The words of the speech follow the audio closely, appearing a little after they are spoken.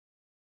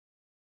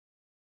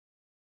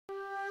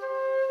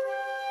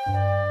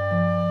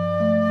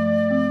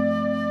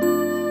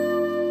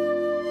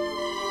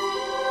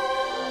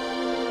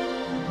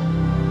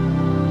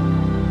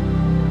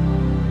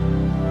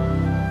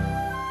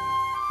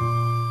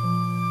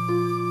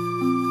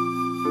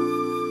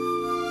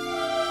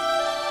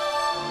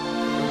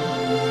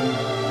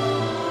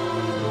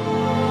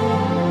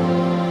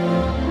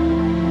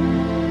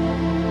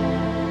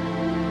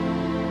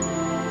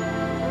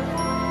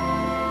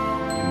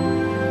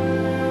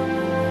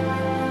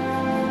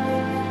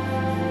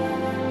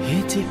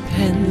It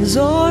depends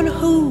on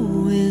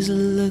who is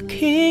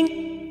looking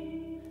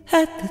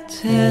at the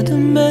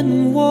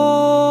tenement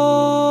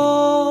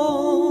walls,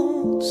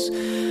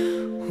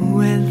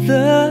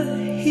 whether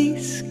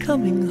he's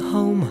coming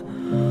home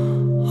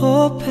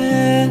or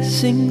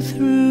passing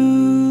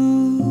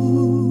through.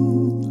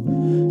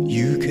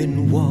 You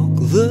can walk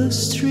the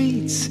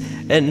streets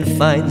and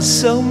find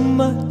so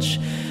much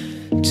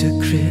to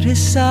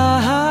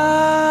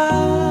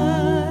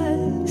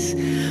criticize,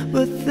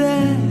 but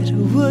that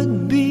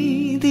would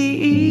be the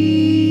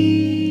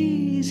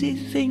easy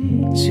thing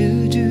to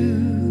do,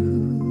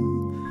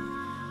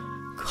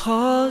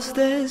 'cause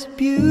there's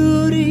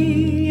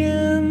beauty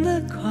in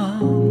the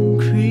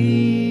concrete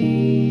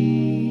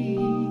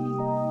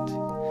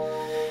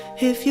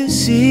if you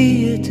see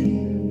it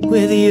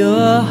with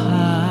your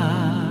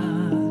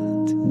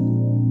heart.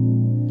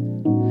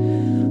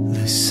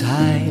 The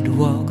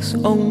sidewalks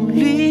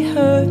only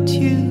hurt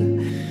you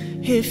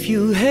if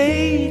you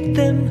hate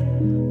them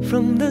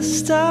from the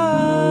start.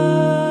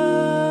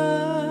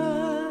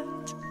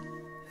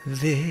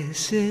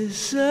 This is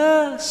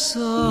a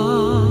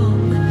song,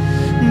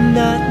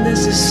 not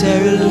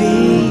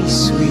necessarily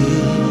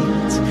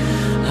sweet.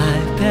 I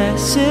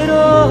pass it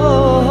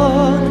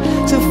on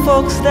to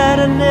folks that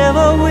I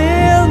never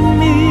will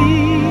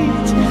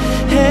meet.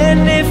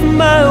 And if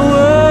my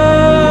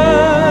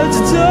words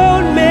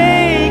don't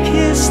make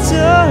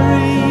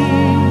history,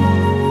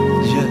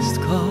 just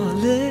call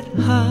it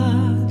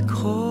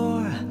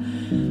hardcore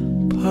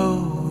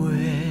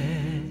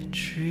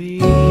poetry.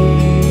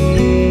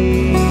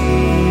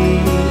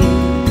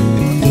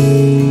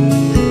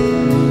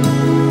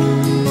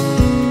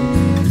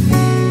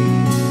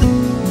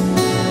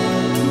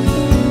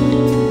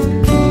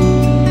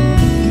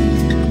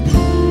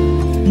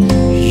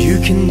 You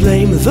can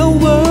blame the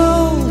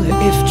world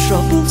if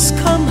troubles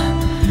come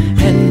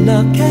and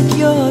knock at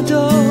your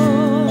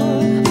door.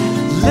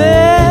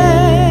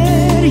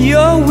 Let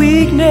your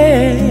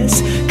weakness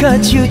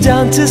cut you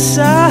down to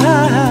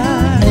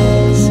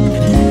size.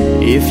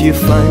 If you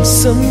find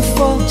some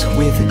fault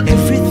with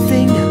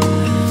everything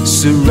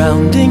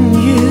surrounding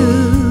you,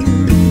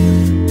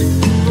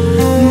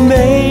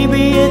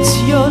 maybe it's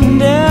your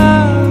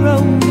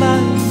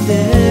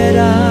narrow-minded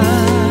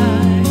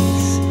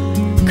eyes,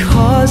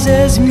 'cause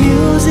there's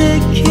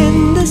music in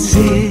the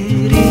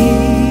city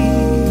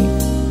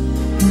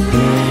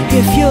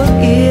if your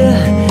ear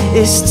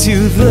is to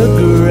the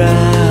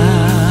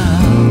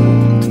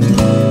ground.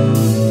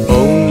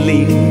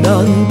 Only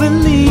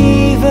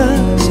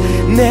non-believers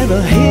never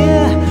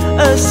hear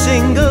a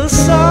single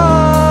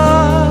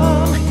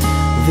song.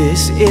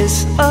 This is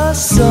a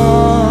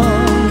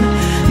song,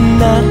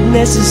 not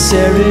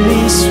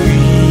necessarily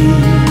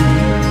sweet.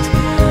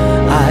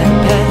 I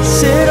pass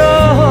it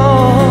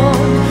on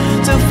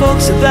to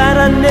folks that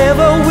I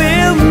never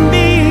will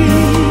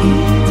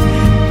meet.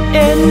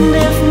 And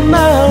if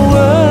my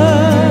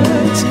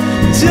words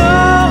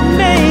don't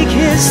make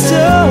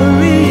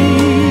history,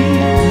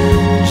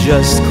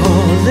 just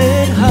call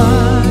it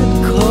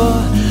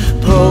hardcore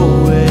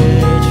poetry.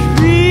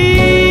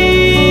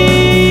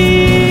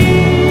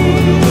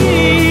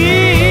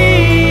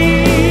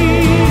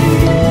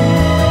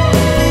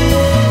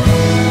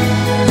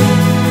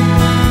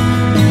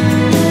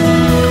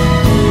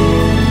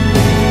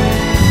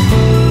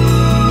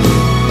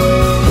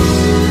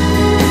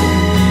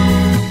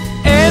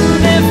 And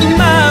if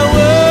my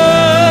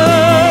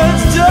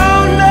words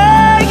don't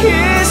make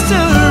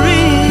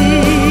history,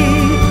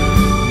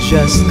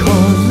 just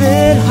call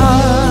it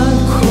hard.